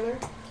 2 regular?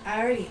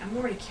 I'm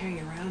already carrying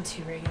around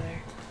 2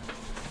 regular.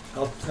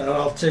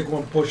 I'll take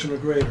one potion of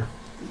greater.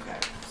 Okay,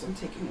 so I'm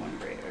taking 1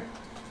 greater.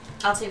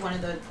 I'll take one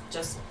of the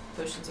just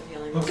potions of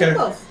healing. Okay. Take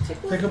both.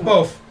 Take both. Take them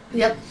both.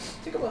 Yep.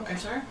 Take a both. Are you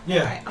sure? Yeah.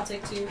 Alright, I'll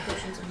take 2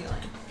 potions of healing.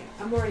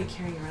 I'm already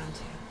carrying around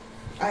 2.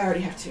 I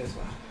already have 2 as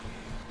well.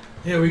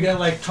 Yeah, we got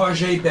like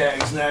Target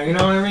bags now, you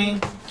know what I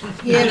mean?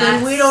 Yeah, And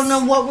and we that's don't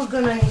know what we're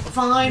gonna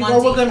find,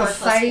 what we're gonna 1d4 plus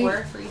fight.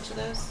 4 for each of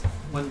those.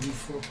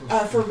 1d4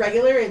 plus For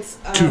regular, it's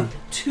 2.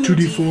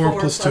 2d4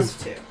 plus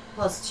 2.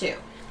 Plus 2.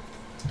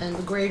 And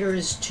the greater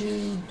is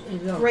 2.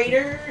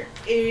 Greater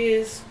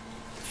is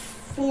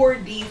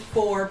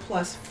 4d4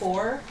 plus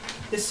 4.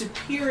 The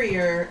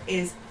superior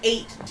is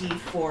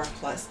 8d4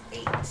 plus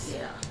 8.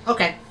 Yeah.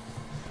 Okay.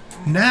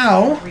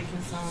 Now,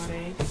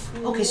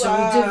 Reconsolidate. Okay, so we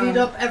divvied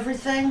up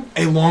everything,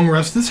 a long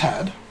rest is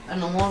had.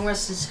 and the long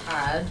rest is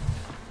had.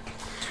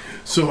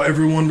 So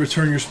everyone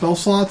return your spell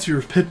slots,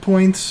 your hit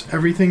points,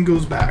 everything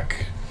goes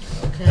back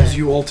Okay. as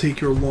you all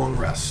take your long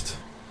rest.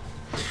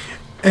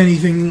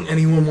 Anything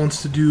anyone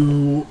wants to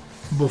do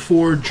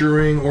before,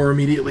 during, or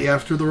immediately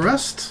after the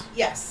rest?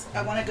 Yes,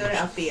 I want to go to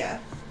Althea.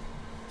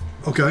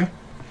 Okay.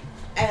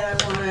 And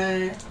I want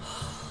to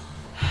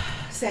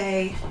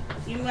say,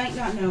 you might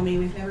not know me,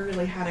 we've never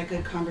really had a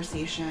good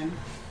conversation.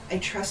 I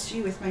trust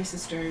you with my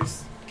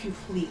sisters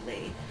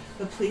completely,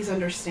 but please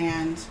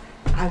understand,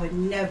 I would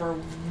never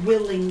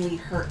willingly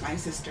hurt my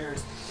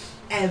sisters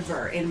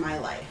ever in my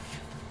life.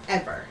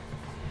 Ever.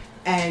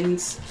 And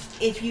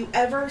if you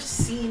ever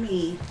see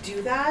me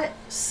do that,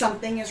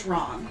 something is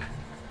wrong.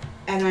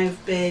 And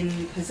I've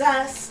been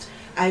possessed,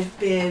 I've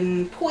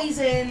been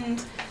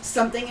poisoned,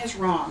 something is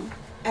wrong.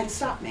 And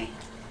stop me.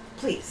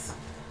 Please.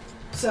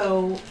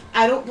 So,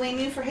 I don't blame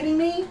you for hitting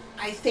me.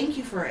 I thank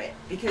you for it.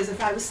 Because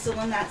if I was still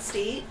in that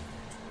state,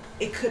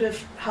 it could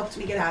have helped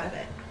me get out of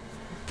it.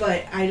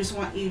 But I just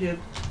want you to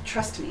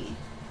trust me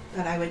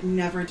that I would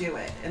never do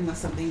it unless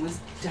something was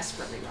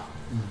desperately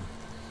wrong.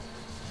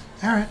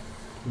 All right.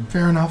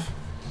 Fair enough.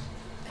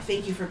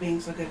 Thank you for being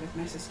so good with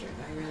my sisters.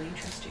 I really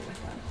trust you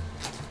with them.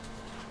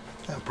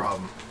 No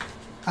problem.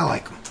 I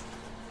like them.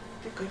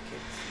 They're good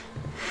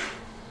kids.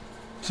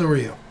 So are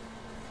you.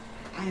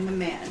 I am a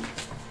man.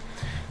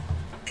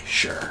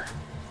 Sure.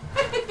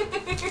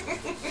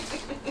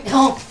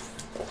 Oh,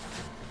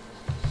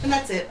 And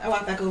that's it. I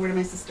walk back over to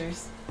my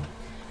sisters.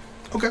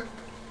 Okay.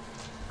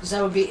 because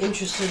I would be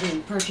interested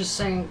in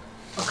purchasing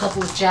a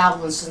couple of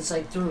javelins since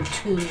I threw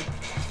 2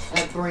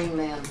 at Brain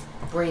Thing.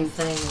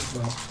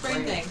 well,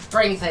 Brain thing.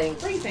 Brain Thing.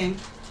 What do you think?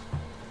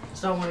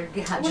 So I want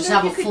to I just wonder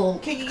have a if you full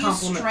Can you use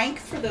complement.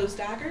 strength for those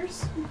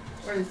daggers?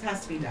 Or it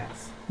has to be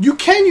dex? You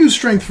can use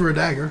strength for a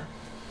dagger.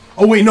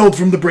 Oh wait, no,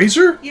 from the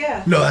bracer?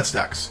 Yeah. No, that's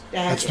dex.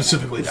 Yeah, That's yeah.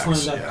 specifically we'll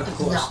dex. find out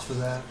the Yeah. cost for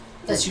that.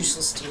 That's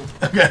useless to me.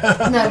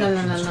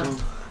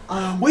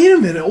 No. Wait a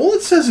minute. All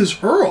it says is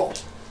hurl.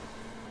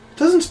 It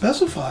doesn't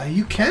specify.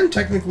 You can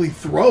technically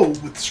throw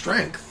with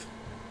strength.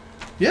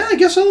 Yeah, I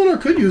guess Eleanor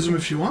could use them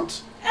if she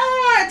wants.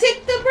 Ah,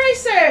 take the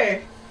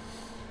bracer!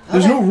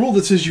 There's Okay. no rule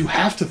that says you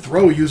have to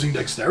throw using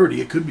dexterity.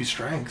 It could be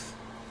strength.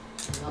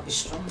 I'll be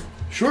strong.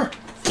 Sure.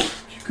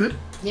 You could.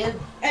 Yeah.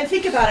 And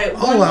think about it.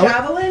 I'll One allow it.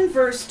 javelin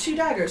versus 2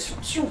 daggers.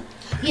 Shoo.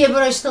 Yeah,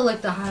 but I still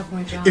like to have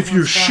my javelins. If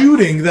you're back.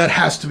 shooting, that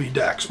has to be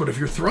dex. But if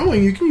you're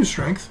throwing, you can use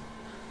strength.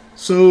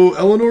 So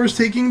Eleanor is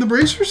taking the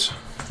bracers?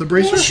 The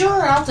bracer? Yeah,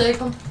 sure, I'll take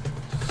them.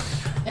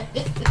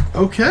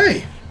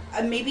 Okay.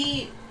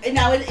 Maybe...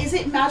 Now, is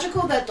it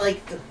magical that,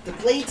 like, the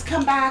blades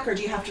come back, or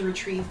do you have to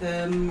retrieve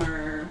them,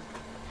 or...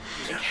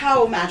 Like,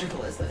 how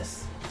magical is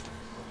this?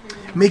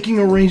 Making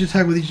a ranged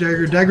attack with each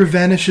dagger. Dagger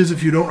vanishes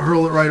if you don't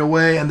hurl it right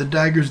away, and the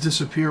daggers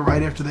disappear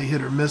right after they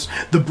hit or miss.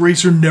 The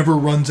bracer never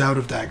runs out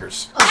of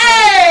daggers. So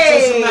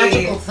it's a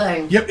magical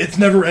thing. Yep, it's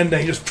never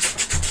ending.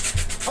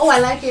 Just Oh, I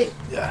like it.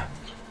 yeah.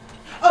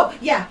 Oh,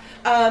 yeah.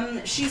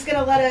 She's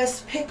gonna let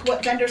us pick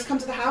what vendors come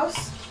to the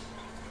house.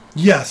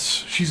 Yes,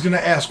 she's gonna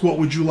ask what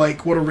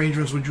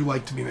arrangements would you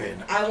like to be made?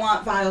 I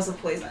want vials of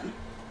poison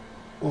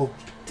Oh,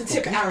 to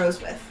tip okay.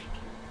 arrows with.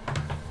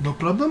 No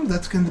problem,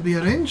 that's going to be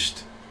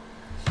arranged.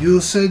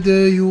 You said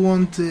you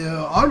want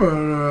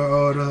armor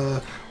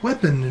or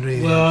weaponry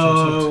of some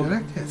Well, sort,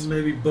 correct? Yes.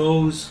 maybe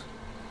bows.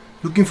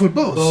 Looking for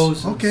bows.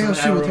 Bows. And Okay, some I'll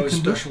see what I arrows,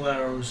 can do. special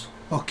arrows.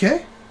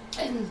 Okay.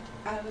 And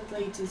I would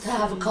like to to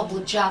have a couple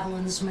of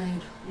javelins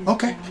made.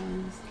 Okay.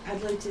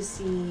 I'd like to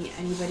see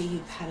anybody who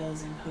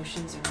peddles in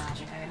potions or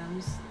magic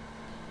items.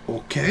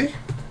 Okay.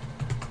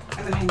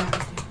 I'm gonna hang out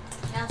with you.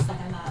 Yeah,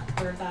 second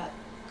that. Or that.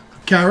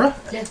 Kara,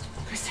 Yes.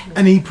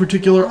 any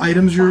particular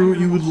items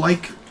you would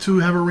like to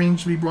have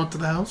arranged to be brought to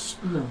the house?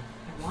 No.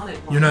 I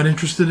wanted one. You're not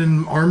interested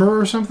in armor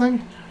or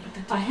something?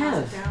 I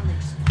have.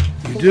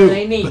 You What do, do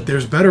I need? but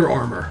there's better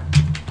armor.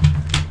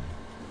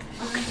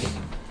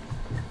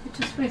 It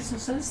just makes no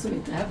sense to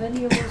me to have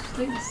any of those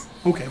things.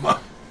 Okay, Mom.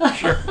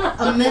 Sure.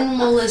 A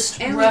minimalist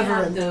And we have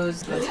reverend.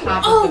 those, the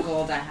top of the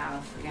gold I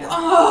have. Yeah.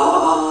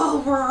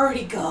 Oh, we're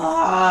already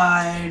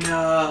gone.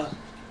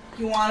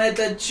 You wanted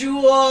the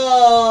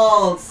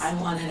jewels. I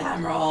wanted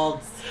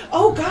emeralds.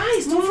 Oh,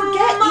 guys, don't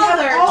forget we have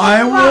Mother. all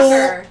I the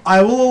will.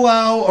 I will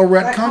allow a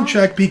retcon Retcon?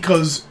 check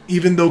because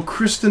even though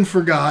Kristen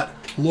forgot,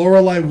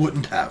 Lorelai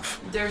wouldn't have.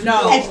 There's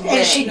No. no,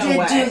 And she No did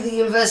way. do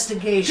the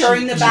investigation.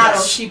 During the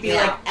battle, Yes. she'd be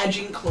Yeah. like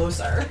edging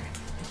closer.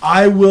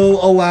 I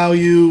will allow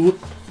you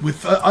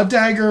with a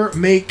dagger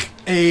make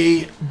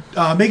a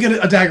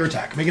dagger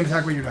attack. Make an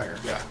attack with your dagger.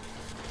 Yeah.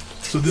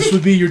 So this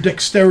would be your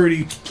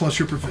dexterity plus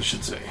your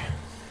proficiency.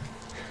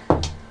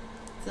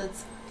 So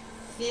it's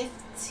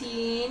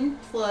 15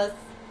 plus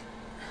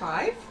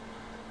 5?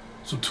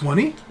 So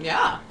 20.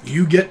 Yeah.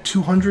 You get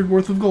 200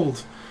 worth of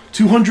gold.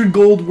 200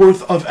 gold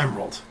worth of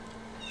emerald.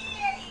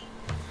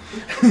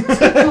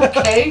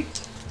 Okay.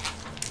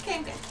 Okay,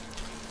 I'm good.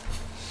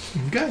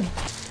 Okay.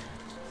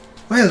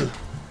 Well,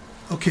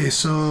 okay,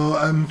 so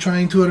I'm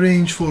trying to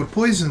arrange for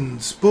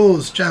poisons,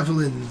 bows,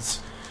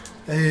 javelins,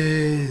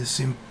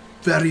 some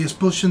various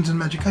potions and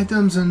magic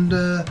items, and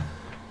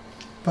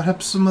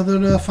perhaps some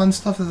other fun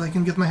stuff that I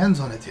can get my hands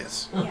on it,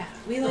 yes. Yeah,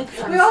 we like.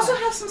 fun We also stuff.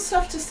 have some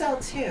stuff to sell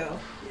too. Yeah.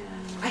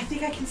 I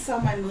think I can sell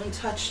my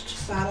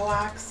moon-touched battle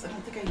axe. I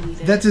don't think I need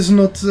it. That is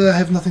not,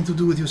 have nothing to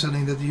do with you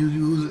selling that.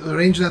 You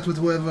arrange that with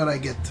whoever I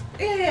get.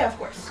 Yeah, of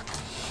course.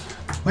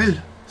 Well,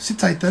 sit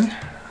tight then.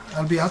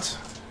 I'll be out.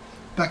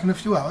 Back in a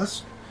few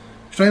hours.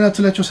 Try not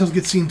to let yourself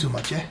get seen too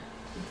much, yeah?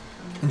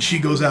 And she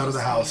goes out of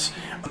the house.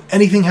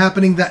 Anything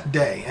happening that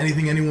day?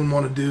 Anything anyone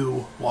want to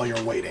do while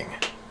you're waiting?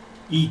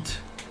 Eat.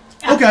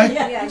 Okay.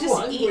 Yeah, just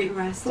One. eat and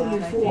rest Only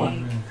out, I four.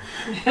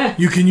 think.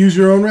 You can use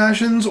your own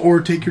rations or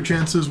take your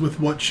chances with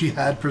what she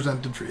had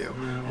presented for you.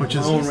 Which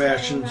is- own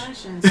rations.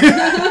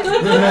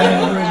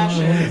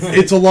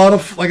 It's a lot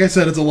of, like I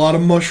said, it's a lot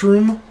of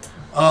mushroom,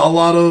 a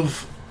lot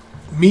of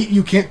meat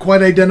you can't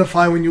quite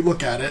identify when you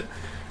look at it.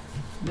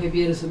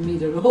 Maybe it isn't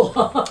meat at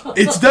all.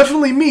 It's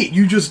definitely meat.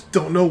 You just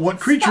don't know what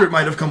creature it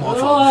might have come off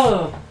of.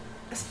 Oh,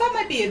 Spot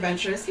might be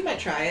adventurous. He might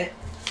try it.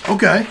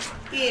 Okay.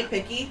 He ain't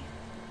picky.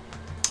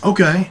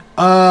 Okay.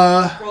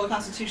 Roll a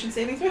Constitution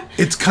saving throw.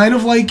 It's kind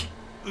of like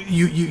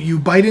you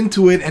bite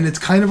into it, and it's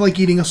kind of like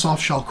eating a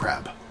soft shell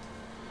crab.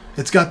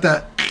 It's got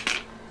that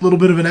little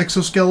bit of an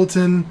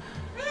exoskeleton.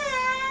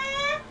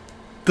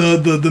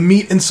 The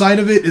meat inside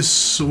of it is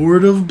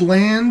sort of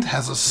bland,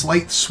 has a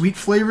slight sweet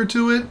flavor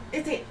to it.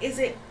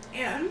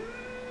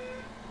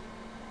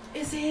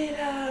 Is it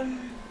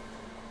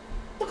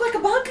look like a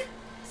bug?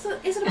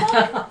 Is it a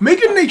bug?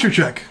 Make a nature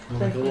check.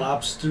 Like a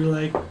lobster,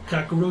 like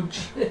cockroach.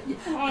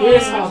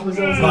 grasshoppers.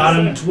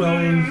 Bottom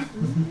dwelling.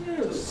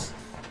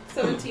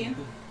 17.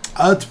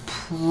 It's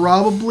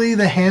probably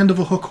the hand of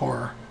a hook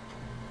horror,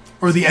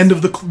 or the end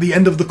of the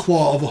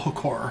claw of a hook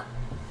horror.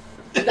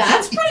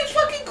 That's pretty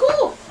fucking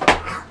cool.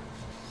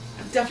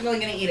 I'm definitely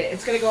gonna eat it.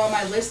 It's gonna go on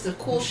my list of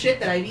cool shit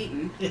that I've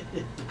eaten.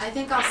 I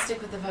think I'll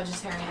stick with the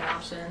vegetarian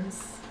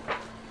options.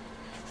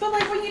 But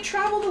like when you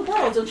travel the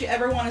world, don't you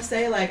ever want to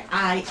say like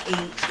I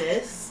ate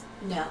this?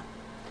 No.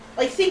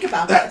 Like think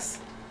about this.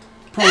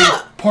 Probably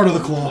part of the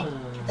claw.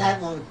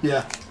 That one.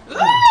 Yeah.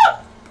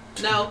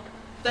 No.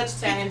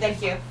 Vegetarian,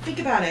 thank you. Think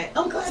about it.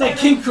 I'm glad. It's like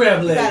king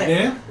crab leg, Got it.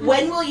 man.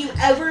 When will you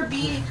ever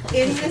be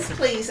in this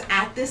place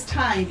at this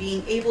time,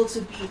 being able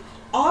to be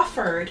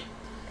offered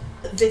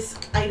this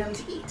item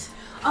to eat?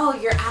 Oh,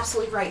 you're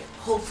absolutely right.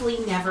 Hopefully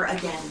never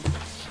again.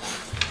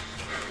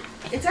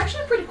 It's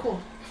actually pretty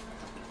cool.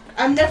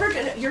 You're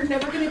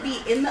never gonna be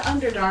in the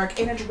Underdark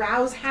in a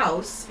Drow's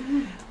house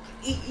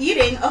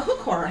eating a hook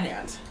horror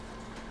hand.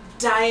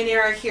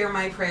 Dianera, hear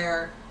my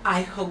prayer.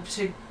 I hope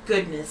to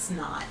goodness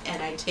not.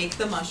 And I take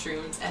the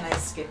mushrooms and I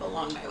skip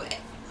along my way.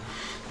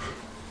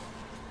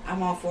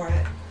 I'm all for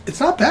it. It's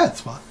not bad,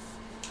 Spot.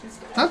 It's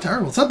It's not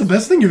terrible. It's not the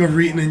best thing you've ever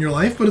eaten in your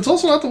life, but it's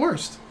also not the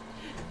worst.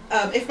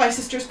 If my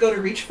sisters go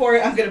to reach for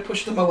it, I'm gonna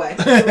push them away.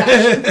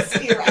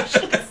 Rations. Eat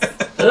rations.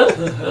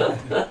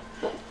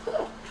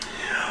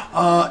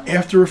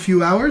 After a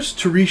few hours,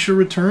 Teresha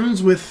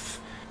returns with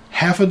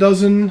half a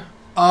dozen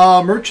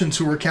merchants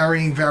who are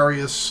carrying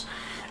various.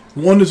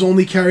 One is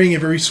only carrying a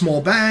very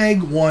small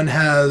bag. One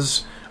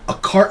has a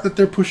cart that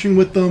they're pushing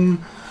with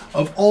them,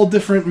 of all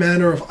different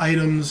manner of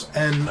items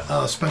and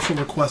special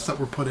requests that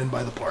were put in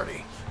by the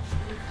party.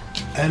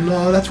 And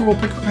that's where we'll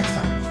pick up next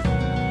time.